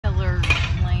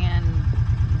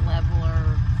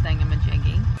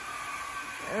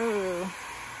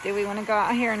want to go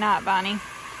out here or not, Bonnie?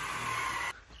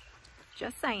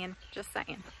 Just saying, just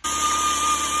saying.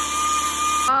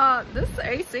 This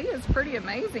AC is pretty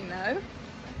amazing though.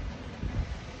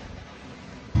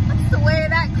 What's the way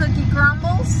that cookie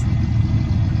crumbles?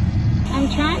 I'm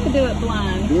trying to do it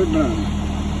blind. Do it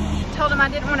blind. Told him I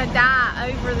didn't want to die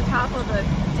over the top of the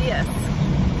disc.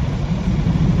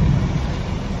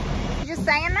 You just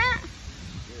saying that?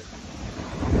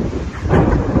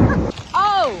 Yeah.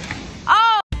 Oh!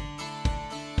 Oh!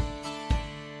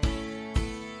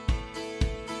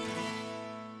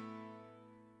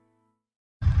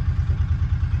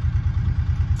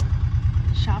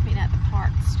 Shopping at the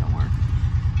parts store.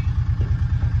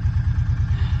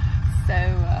 So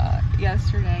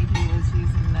yesterday he was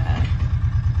using the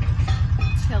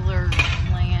tiller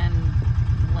land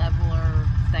leveler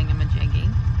thingamajiggy,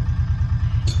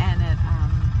 and it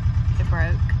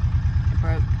broke. It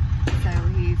broke. So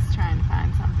he's trying to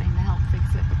find something to help fix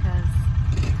it because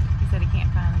he said he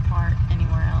can't find the part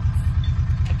anywhere else.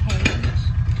 A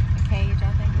cage,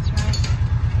 I think is right.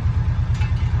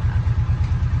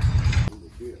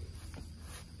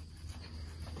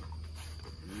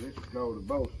 This is called a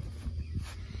boss.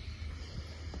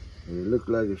 And it looks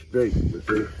like it's straight, but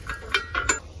see.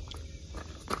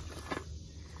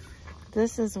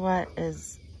 This is what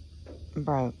is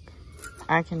broke.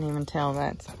 I can even tell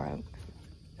that's broke.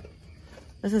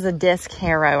 This is a disc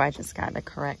harrow. I just got the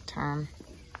correct term.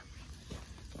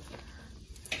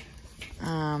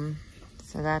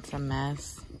 So that's a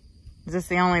mess. Is this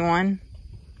the only one?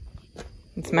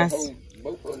 It's messed.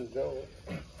 Both of them go.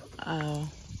 Oh,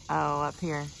 up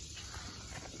here.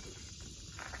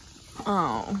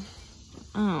 Oh.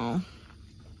 One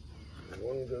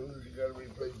goes, you gotta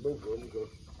replace both of them because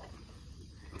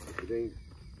it ain't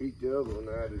beat the other one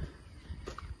out.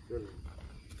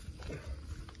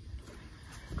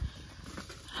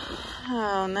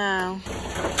 Oh no.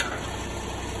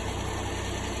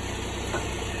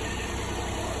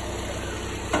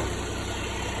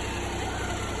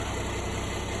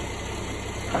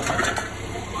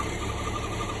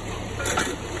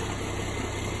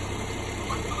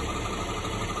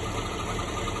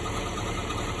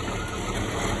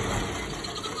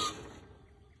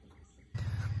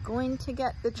 Going to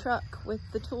get the truck with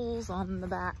the tools on the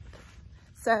back.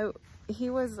 So he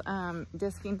was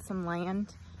disking some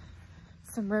land,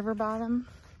 some river bottom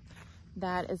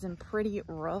that is in pretty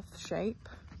rough shape.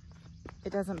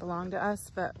 It doesn't belong to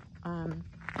us, but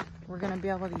we're gonna be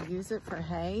able to use it for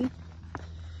hay.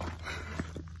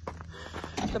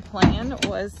 The plan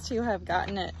was to have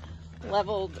gotten it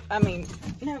leveled.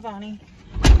 No, Bonnie.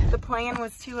 The plan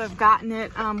was to have gotten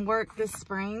it worked this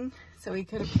spring so we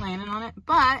could have planted on it,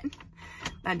 but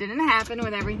that didn't happen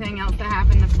with everything else that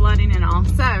happened, the flooding and all.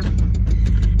 So,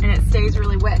 and it stays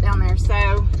really wet down there.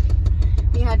 So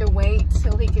he had to wait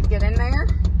till he could get in there.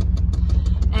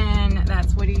 And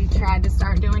that's what he tried to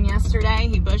start doing yesterday.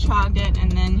 He bush hogged it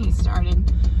and then he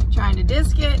started trying to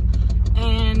disc it,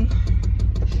 and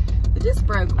the disc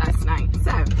broke last night.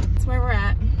 So that's where we're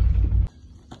at.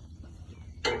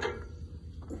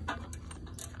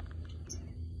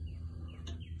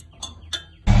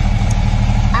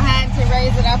 I had to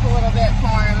raise it up a little bit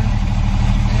for him.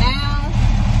 And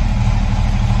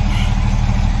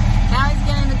now he's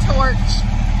getting the torch.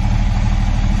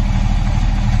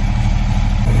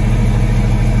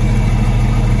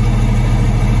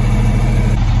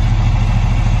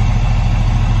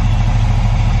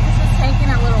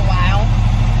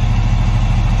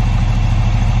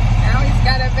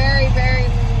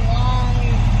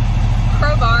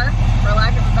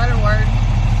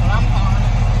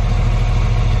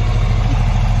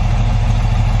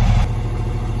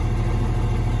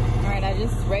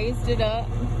 Raised it up,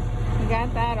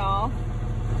 got that off.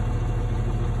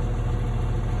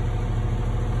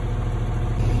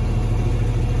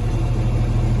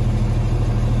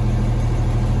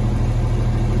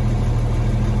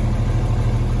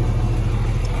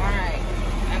 All right,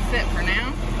 that's it for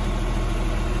now.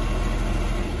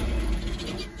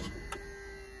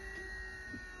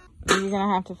 Are you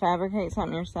gonna have to fabricate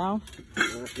something yourself?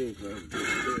 I think so.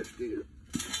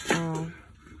 Oh.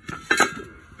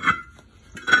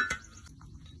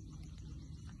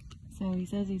 So he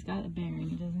says he's got a bearing,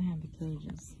 he doesn't have the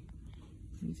cages.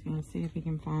 He's gonna see if he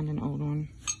can find an old one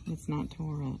that's not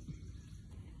tore up.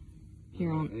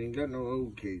 Here on. I ain't got no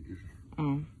old cages.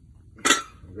 Oh.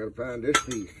 I gotta find this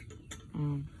piece.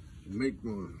 Oh. Make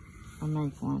one. I'll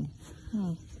make one.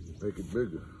 Hmm. Make it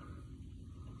bigger.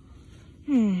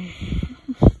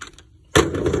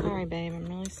 Sorry, babe, I'm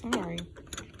really sorry.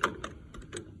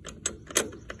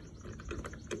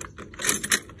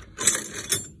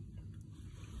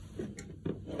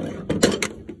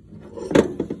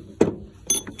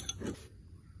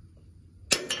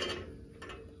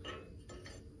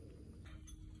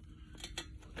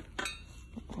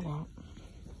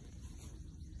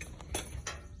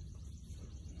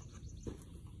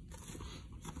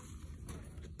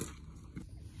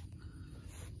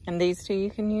 And these two you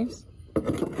can use? Yeah, I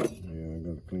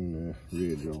gotta clean the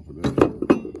ridge off of that.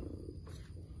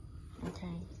 Okay.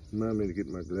 Remind me to get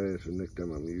my glass, and next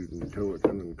time I'm using the torch,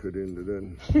 I'm gonna cut into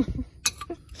that.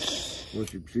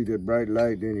 Once you see that bright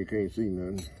light, then you can't see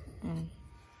nothing. Mm.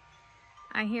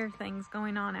 I hear things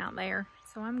going on out there,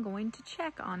 so I'm going to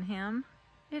check on him.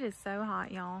 It is so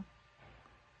hot, y'all.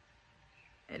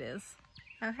 It is.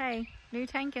 Oh, hey, new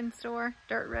tank in store,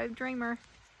 Dirt Road Dreamer.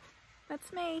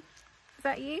 That's me. Is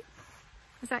that you?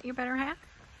 Is that your better half?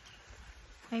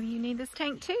 Maybe you need this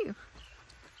tank too.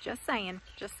 Just saying,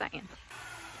 just saying.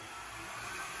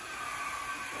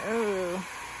 Oh,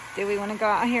 do we want to go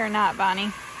out here or not, Bonnie?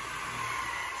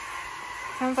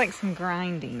 Sounds like some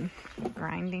grinding.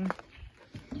 Grinding.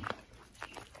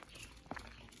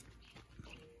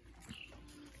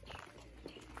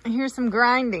 I hear some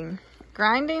grinding.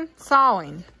 Grinding?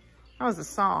 Sawing. That was a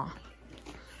saw.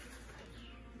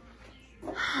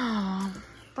 Oh,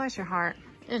 bless your heart.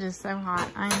 It is so hot.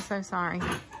 I am so sorry.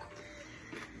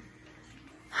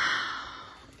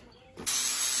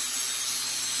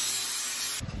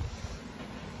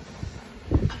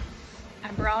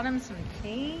 I brought him some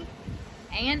tea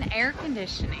and air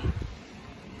conditioning.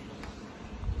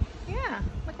 Yeah,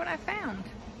 look what I found.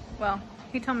 Well,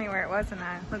 he told me where it was and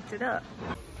I looked it up.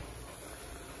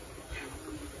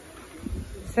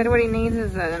 Said what he needs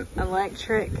is an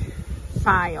electric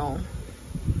file.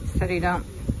 Said he don't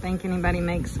think anybody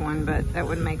makes one, but that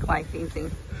would make life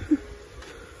easy.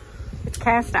 It's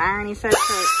cast iron, he said. So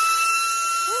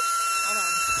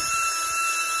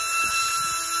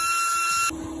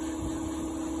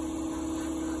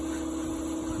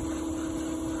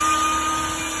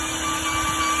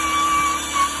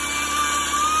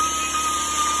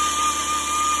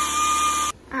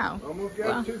Almost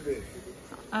got too big.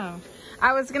 Oh,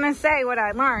 I was gonna say what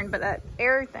I learned, but that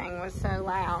air thing was so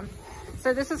loud.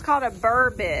 So this is called a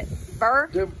burr bit. Burr?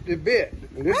 The bit.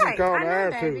 This right, is called I know,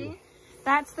 iron baby. tool.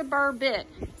 That's the burr bit.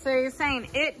 So you're saying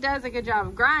it does a good job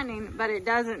of grinding, but it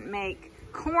doesn't make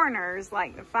corners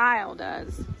like the file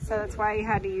does. So that's why you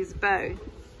had to use both.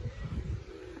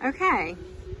 Okay.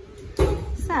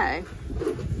 So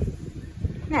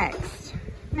next.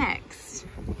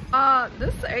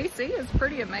 This AC is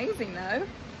pretty amazing though.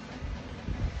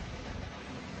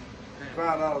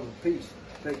 $5 a piece.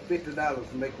 Take $50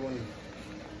 to make one.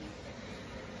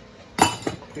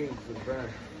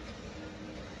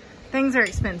 Things are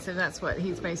expensive. That's what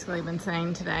he's basically been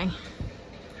saying today.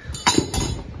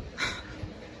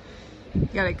 You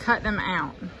gotta cut them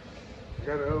out.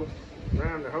 Gotta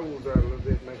round the holes out a little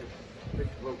bit, make it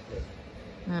float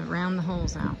better. Round the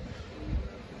holes out.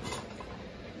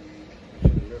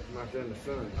 Left them out there in the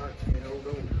sun. I can't hold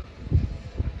on.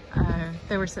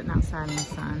 They were sitting outside in the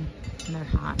sun and they're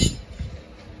hot.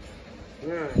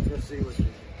 Alright, let's see what you...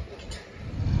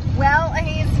 Well,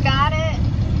 he's got it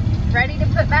ready to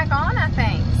put back on, I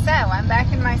think. So I'm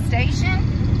back in my station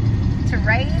to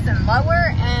raise and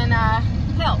lower and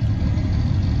help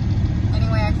any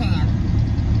way I can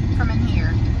from in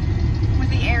here with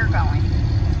the air going.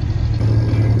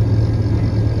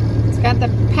 It's got the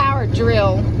power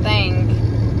drill thing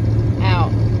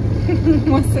out.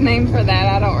 What's the name for that?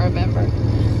 I don't remember.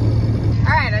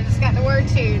 All right, I just got the word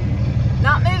to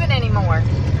not move it anymore.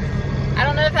 I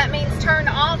don't know if that means turn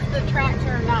off the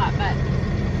tractor or not, but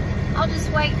I'll just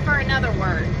wait for another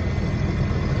word.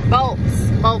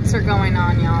 Bolts are going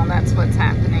on, y'all. That's what's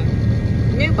happening.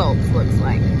 New bolts, looks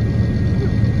like.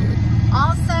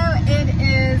 Also, it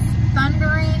is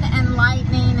thundering and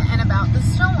lightning and about the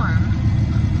storm.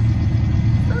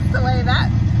 That's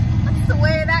the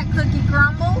way that cookie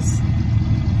crumbles.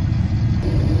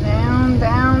 Down,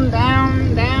 down,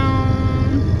 down, down.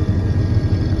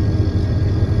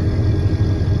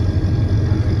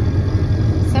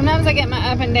 Sometimes I get my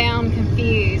up and down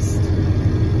confused.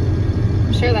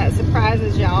 I'm sure that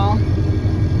surprises y'all.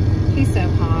 He's so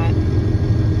hot.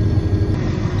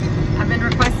 I've been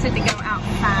requested to go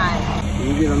outside. Can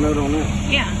you get a note on that?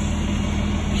 Yeah.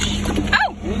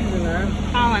 Oh! He's in there.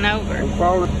 Falling over. I'm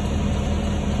falling.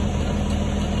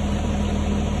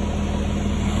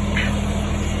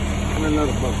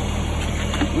 Another bucket.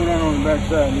 Get down on the back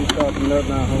side and you start to let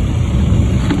down home.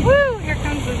 Woo! Here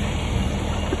comes the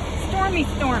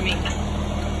stormy.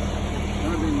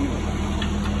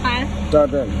 Huh? Start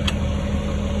that.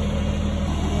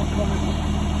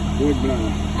 Do it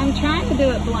blind. I'm trying to do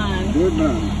it blind. Do it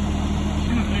blind.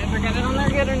 I don't know if I got it on there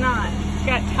good or not. It's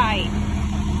got tight.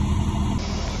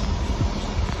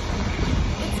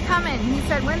 It's coming. He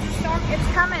said, when's the storm? It's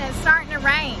coming. It's starting to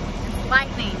rain. It's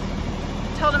lightning.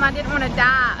 I told him I didn't want to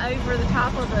die over the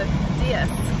top of the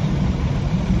disc.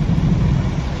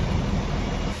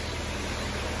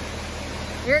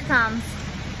 Here it comes.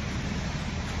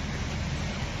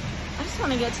 I just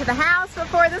want to get to the house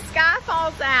before the sky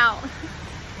falls out.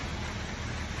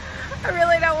 I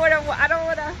really don't want to, I don't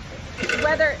want to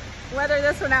weather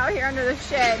this one out here under the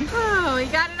shed. Oh, we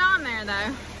got it on there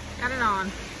though. Got it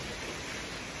on.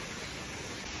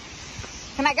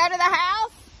 Can I go to the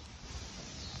house?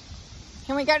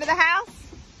 Can we go to the house?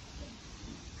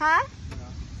 Huh?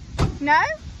 No?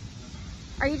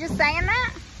 Are you just saying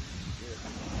that?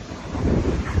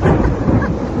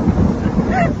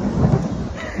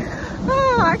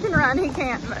 Oh, I can run. He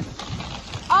can't. But...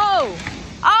 Oh!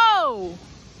 Oh!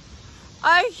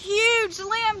 A huge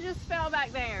limb just fell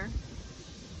back there.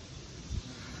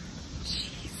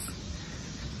 Jeez.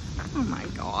 Oh my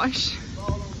gosh.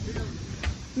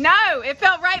 No, it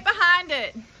fell right behind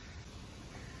it.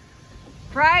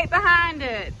 Right behind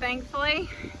it, thankfully.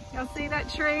 Y'all see that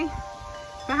tree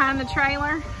behind the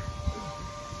trailer?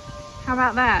 How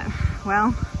about that?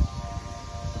 Well,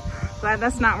 glad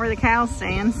that's not where the cow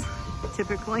stands,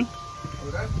 typically.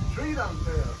 Well, that's the tree down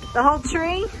there. The whole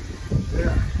tree?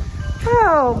 Yeah.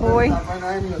 Oh boy. I'm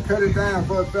gonna cut it down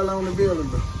before it fell on the building,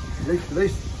 but at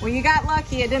least. Well, you got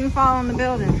lucky. It didn't fall on the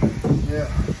building. Yeah.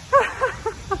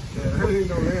 Yeah, there ain't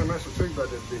no limb. That's a tree by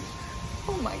this big.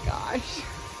 Oh my gosh.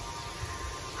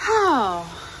 Oh.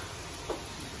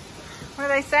 What do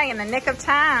they say? In the nick of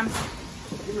time.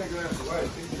 Give me a glass of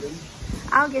iced tea, please.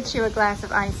 I'll get you a glass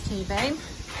of iced tea, babe.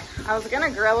 I was gonna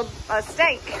grill a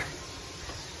steak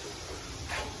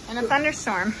in a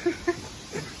thunderstorm.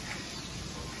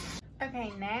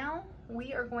 Okay, now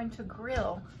we are going to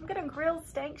grill. I'm gonna grill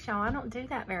steaks, y'all. I don't do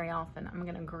that very often. I'm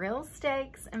gonna grill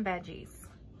steaks and veggies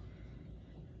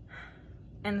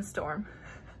in the storm.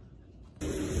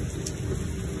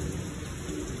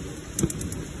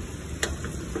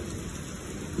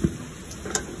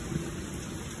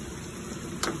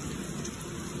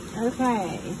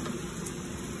 Okay,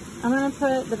 I'm gonna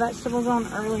put the vegetables on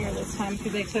earlier this time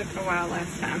because they took a while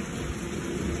last time.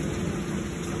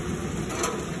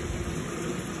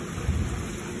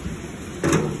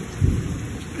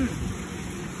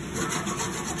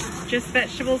 Just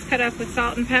vegetables cut up with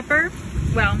salt and pepper.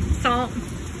 Well, salt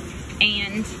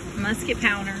and musket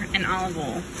powder and olive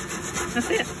oil. That's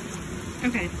it.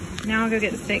 Okay, now I'll go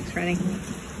get the steaks ready.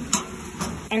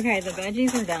 Okay, the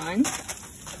veggies are done.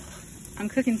 I'm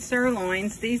cooking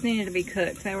sirloins. These needed to be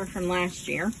cooked. They were from last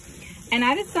year. And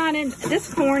I decided, this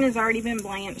corn has already been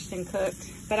blanched and cooked,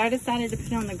 but I decided to put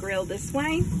it on the grill this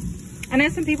way. I know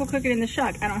some people cook it in the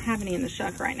shuck. I don't have any in the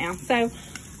shuck right now. So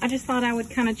I just thought I would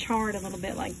kind of char it a little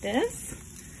bit like this.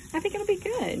 I think it'll be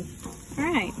good. All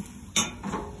right.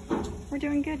 We're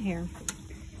doing good here.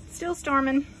 Still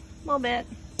storming a little bit.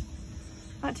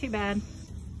 Not too bad.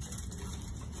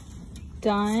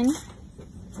 Done.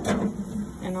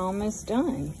 And almost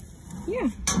done. Yeah.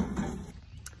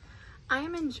 I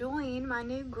am enjoying my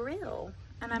new grill.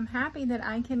 And I'm happy that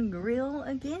I can grill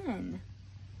again.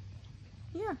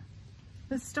 Yeah.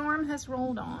 The storm has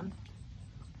rolled on.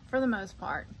 For the most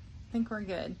part. I think we're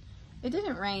good. It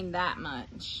didn't rain that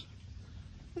much.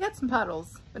 We got some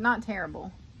puddles, but not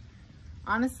terrible.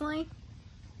 Honestly,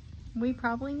 we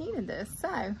probably needed this,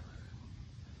 so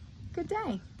good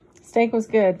day. Steak was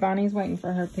good. Bonnie's waiting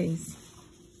for her piece.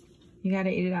 You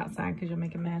gotta eat it outside because you'll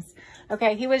make a mess.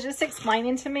 Okay, he was just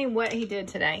explaining to me what he did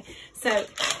today. So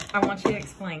I want you to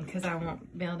explain because I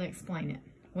won't be able to explain it.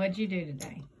 What'd you do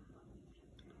today?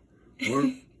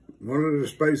 One of the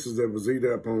spaces that was eat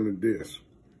up on the disc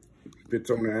fits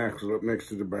on the axle up next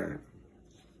to the barn.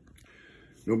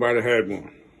 Nobody had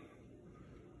one.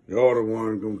 The order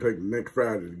one gonna take the next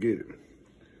Friday to get it.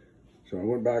 So I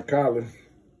went by Collins.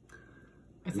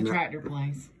 It's a tractor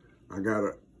place. I got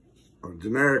a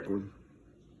generic one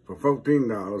for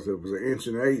 $14. It was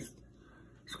 1 1/8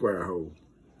 square hole.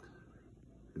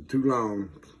 And too long.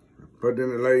 I put it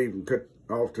in the lathe and cut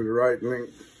off to the right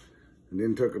length. And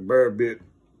then took a burr bit,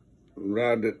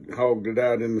 hogged it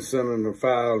out in the center of the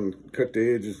file and cut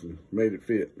the edges and made it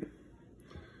fit.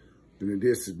 And the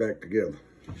disc is back together.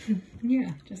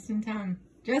 Yeah, just in time.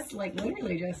 Just like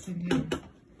literally just in time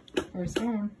for a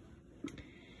storm.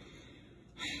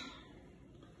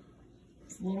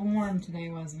 It's a little warm today,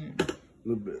 wasn't it? A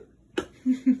little bit.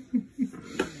 You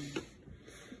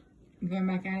going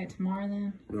back at it tomorrow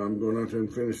then? No, I'm going out there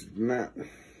and finish it tonight.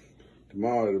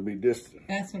 Tomorrow it'll be distant.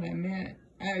 That's what I meant.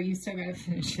 Oh, you still got to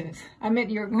finish it. I meant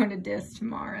you were going to disc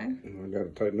tomorrow. I got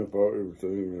to tighten up all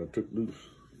everything I took loose.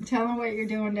 Tell them what you're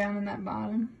doing down in that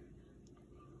bottom.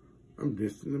 I'm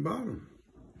disting the bottom.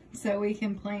 So we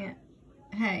can plant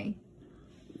hay.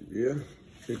 Yeah,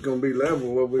 it's going to be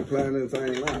level where we're planting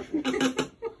things out.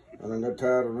 I done got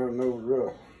tired of running over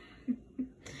rough.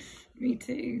 Me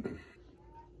too.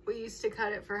 We used to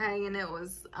cut it for hay and it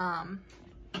was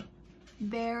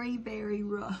very, very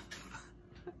rough.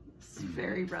 It's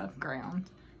very rough ground.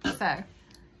 So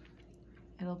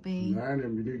it'll be. Mind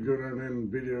them, you need to go down there and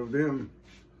video of them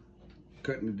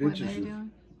cutting the ditches. What they're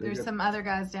doing. There's some other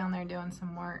guys down there doing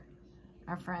some work.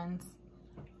 Our friends.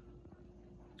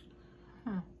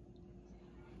 Huh.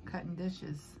 Cutting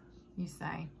ditches, you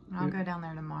say. I'll go down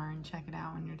there tomorrow and check it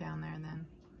out when you're down there then.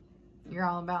 You're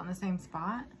all about in the same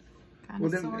spot? Kind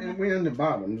of, sort of? We're in the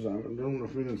bottoms. I don't know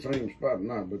if we're in the same spot or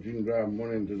not, but you can drive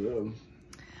one into the other.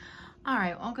 All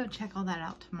right, well, I'll go check all that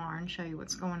out tomorrow and show you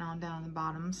what's going on down in the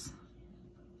bottoms.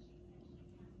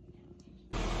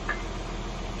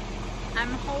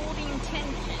 I'm holding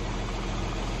tension.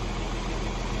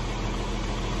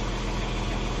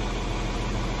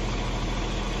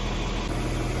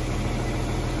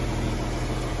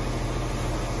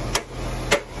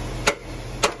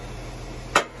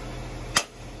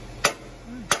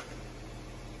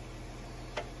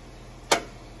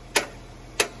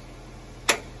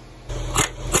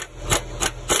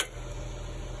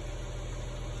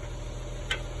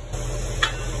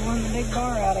 Pulling the big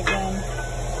bar out again.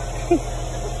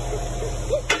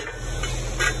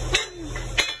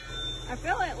 I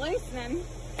feel it loosening.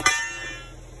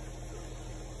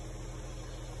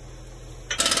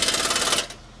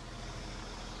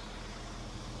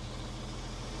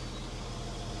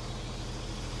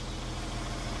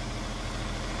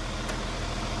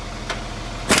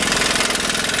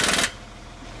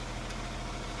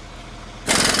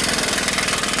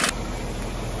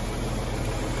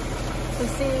 So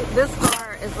see, this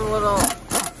bar is a little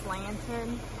slanted.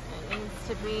 It needs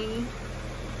to be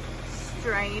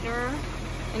straighter.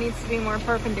 It needs to be more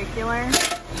perpendicular.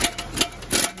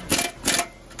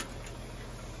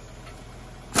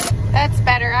 That's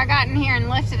better. I got in here and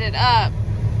lifted it up.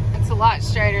 It's a lot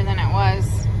straighter than it was.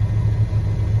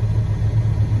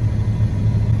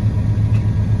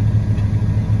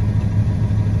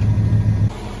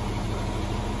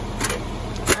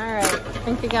 Alright, I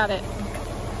think I got it.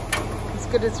 As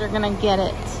good as they're gonna get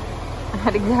it. I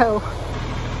had to go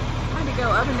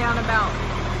up and down about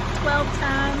 12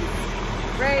 times.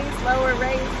 Raise, lower,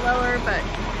 but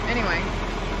anyway,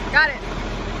 got it.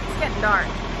 It's getting dark.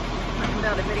 I'm not gonna be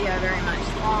able to video very much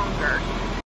longer.